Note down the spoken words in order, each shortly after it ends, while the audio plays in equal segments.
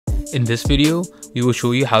In this video, we will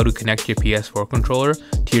show you how to connect your PS4 controller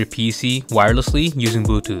to your PC wirelessly using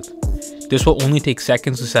Bluetooth. This will only take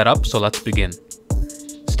seconds to set up, so let's begin.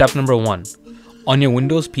 Step number 1. On your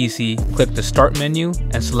Windows PC, click the Start menu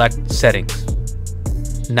and select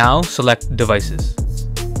Settings. Now select Devices.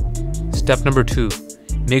 Step number 2.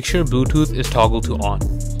 Make sure Bluetooth is toggled to on.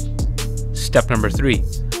 Step number 3.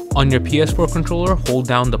 On your PS4 controller, hold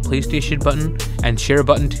down the PlayStation button and Share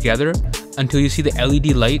button together until you see the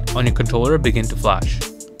LED light on your controller begin to flash.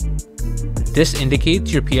 This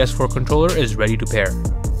indicates your PS4 controller is ready to pair.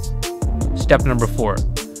 Step number 4.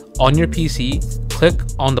 On your PC, click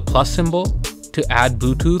on the plus symbol to add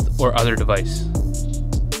Bluetooth or other device.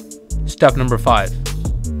 Step number 5.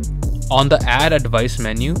 On the Add a Device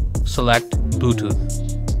menu, select Bluetooth.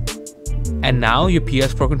 And now your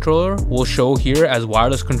PS4 controller will show here as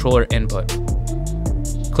wireless controller input.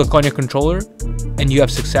 Click on your controller and you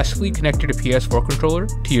have successfully connected a PS4 controller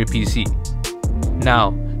to your PC.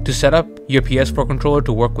 Now, to set up your PS4 controller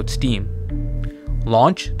to work with Steam,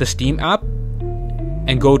 launch the Steam app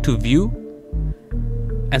and go to View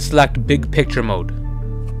and select Big Picture mode.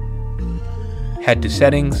 Head to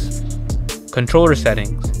Settings, Controller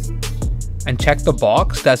Settings, and check the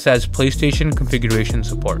box that says PlayStation Configuration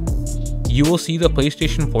Support. You will see the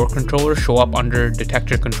PlayStation 4 controller show up under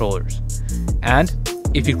Detector Controllers. And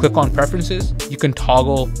if you click on Preferences, you can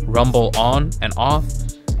toggle rumble on and off,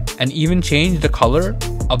 and even change the color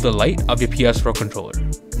of the light of your PS4 controller.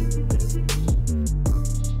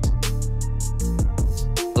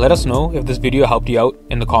 Let us know if this video helped you out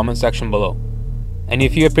in the comment section below. And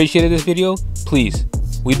if you appreciated this video, please,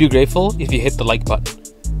 we'd be grateful if you hit the like button.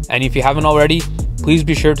 And if you haven't already, please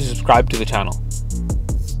be sure to subscribe to the channel.